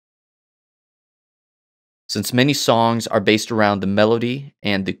Since many songs are based around the melody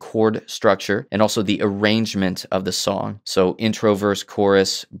and the chord structure and also the arrangement of the song, so intro, verse,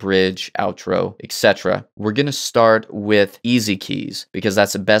 chorus, bridge, outro, etc., we're going to start with EZKeys because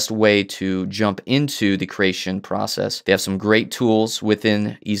that's the best way to jump into the creation process. They have some great tools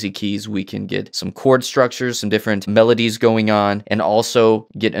within EZKeys. We can get some chord structures, some different melodies going on, and also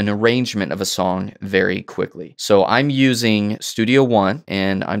get an arrangement of a song very quickly. So I'm using Studio One,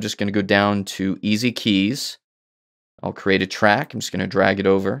 and I'm just going to go down to EZKeys. I'll create a track. I'm just going to drag it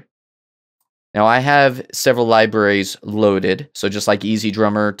over. Now I have several libraries loaded. So just like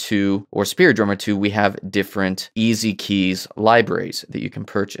EZDrummer 2 or Spirit Drummer 2, we have different EZKeys libraries that you can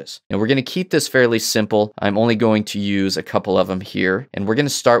purchase. Now we're going to keep this fairly simple. I'm only going to use a couple of them here. And we're going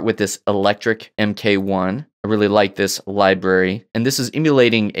to start with this Electric MK1. I really like this library. And this is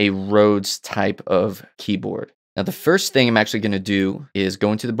emulating a Rhodes type of keyboard. Now, the first thing I'm actually going to do is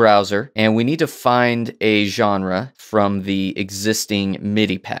go into the browser, and we need to find a genre from the existing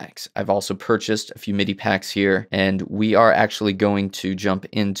MIDI packs. I've also purchased a few MIDI packs here, and we are actually going to jump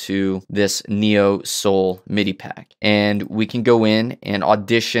into this Neo Soul MIDI pack. And we can go in and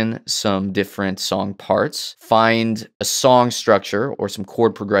audition some different song parts, find a song structure or some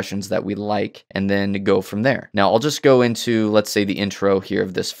chord progressions that we like, and then go from there. Now, I'll just go into, let's say, the intro here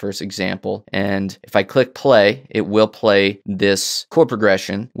of this first example, and if I click play, it will play this chord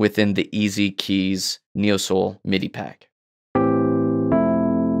progression within the EZKeys Neo Soul MIDI pack.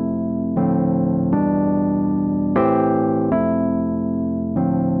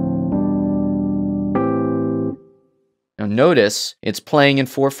 Now notice it's playing in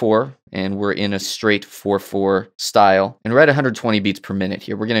 4/4, and we're in a straight 4/4 style, and we're at 120 beats per minute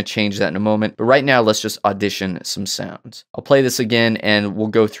here. We're going to change that in a moment, but right now let's just audition some sounds. I'll play this again, and we'll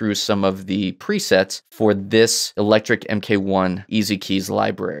go through some of the presets for this Electric MK1 EZKeys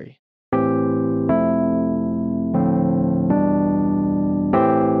library.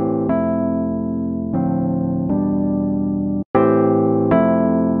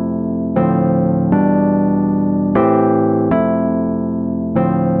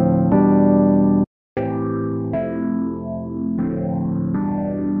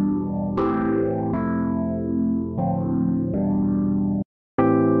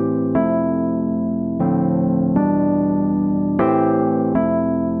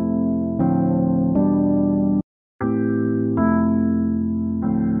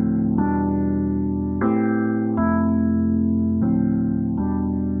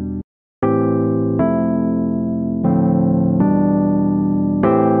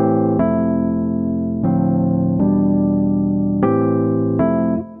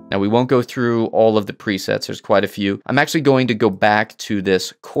 Now, we won't go through all of the presets. There's quite a few. I'm actually going to go back to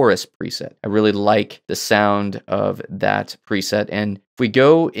this chorus preset. I really like the sound of that preset. And if we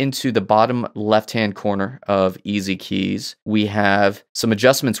go into the bottom left-hand corner of EZKeys, we have some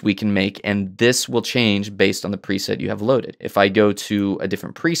adjustments we can make, and this will change based on the preset you have loaded. If I go to a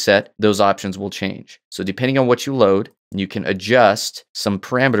different preset, those options will change. So depending on what you load, you can adjust some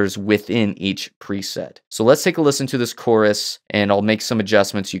parameters within each preset. So let's take a listen to this chorus, and I'll make some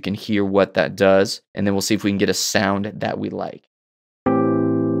adjustments. You can hear what that does, and then we'll see if we can get a sound that we like.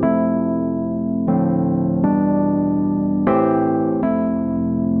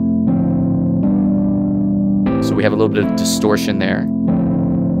 So we have a little bit of distortion there.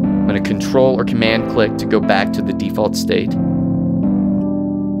 I'm going to control or command click to go back to the default state.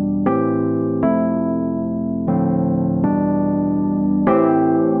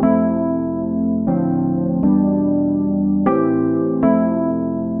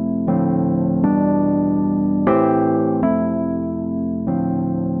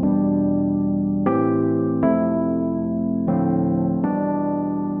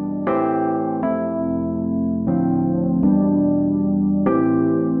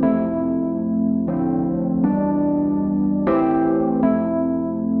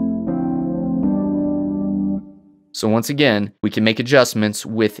 So once again, we can make adjustments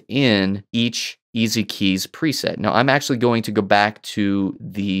within each EZKeys preset. Now I'm actually going to go back to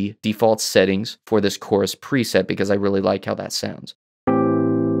the default settings for this chorus preset because I really like how that sounds.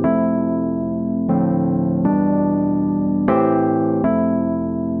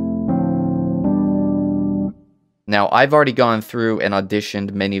 Now I've already gone through and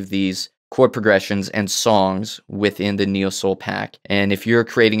auditioned many of these chord progressions and songs within the Neo Soul pack. And if you're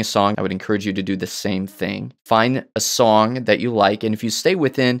creating a song, I would encourage you to do the same thing. Find a song that you like, and if you stay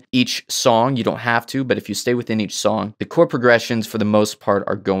within each song, you don't have to, but if you stay within each song, the chord progressions for the most part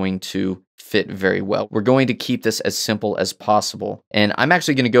are going to fit very well. We're going to keep this as simple as possible. And I'm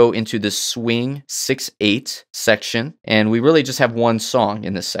actually going to go into the swing 6/8 section, and we really just have one song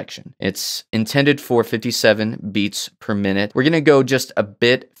in this section. It's intended for 57 beats per minute. We're going to go just a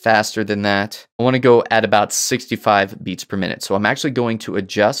bit faster than that. I want to go at about 65 beats per minute. So I'm actually going to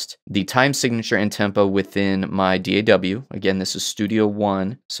adjust the time signature and tempo within my DAW. Again, this is Studio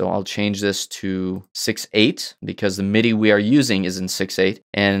One, so I'll change this to 6/8 because the MIDI we are using is in 6/8,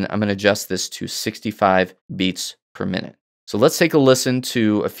 and I'm going to adjust this to 65 beats per minute. So let's take a listen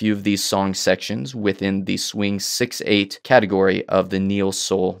to a few of these song sections within the Swing 6/8 category of the Neo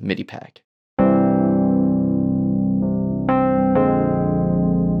Soul MIDI pack.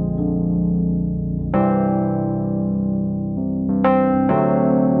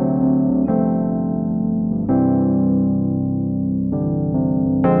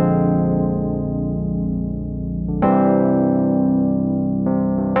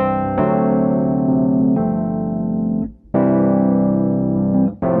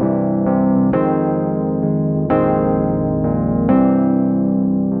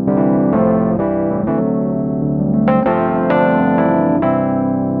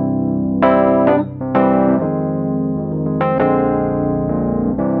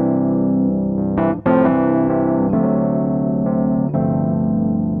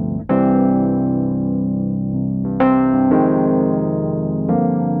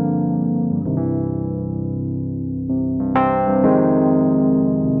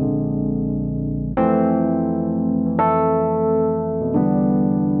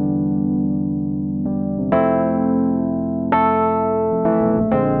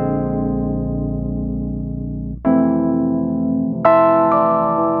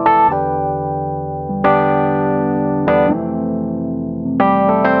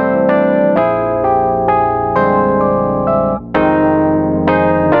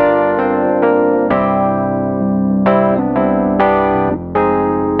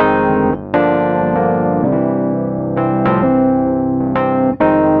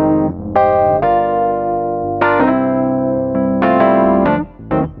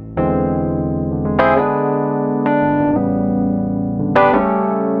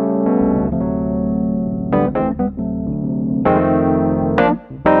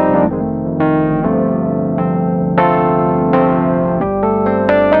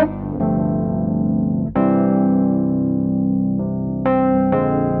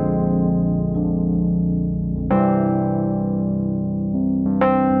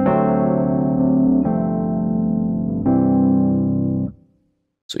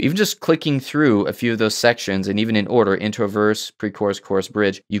 So even just clicking through a few of those sections, and even in order, intro, verse, pre-chorus, chorus,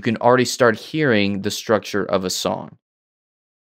 bridge, you can already start hearing the structure of a song.